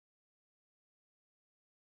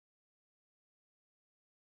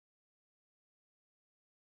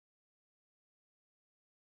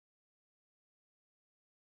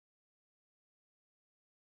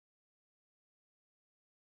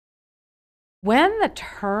When the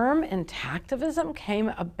term intactivism came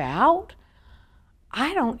about,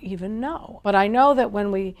 I don't even know. But I know that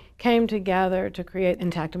when we came together to create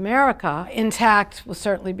Intact America, intact was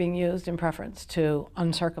certainly being used in preference to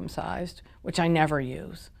uncircumcised, which I never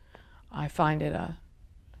use. I find it a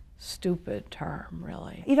stupid term,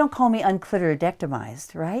 really. You don't call me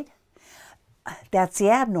unclitoridectomized, right? That's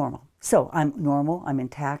the abnormal. So I'm normal, I'm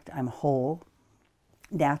intact, I'm whole,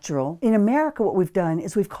 natural. In America, what we've done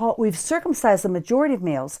is we've circumcised the majority of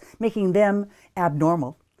males, making them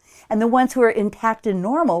abnormal. And the ones who are intact and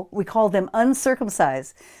normal, we call them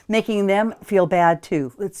uncircumcised, making them feel bad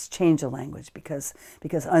too. Let's change the language because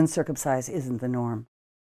uncircumcised isn't the norm.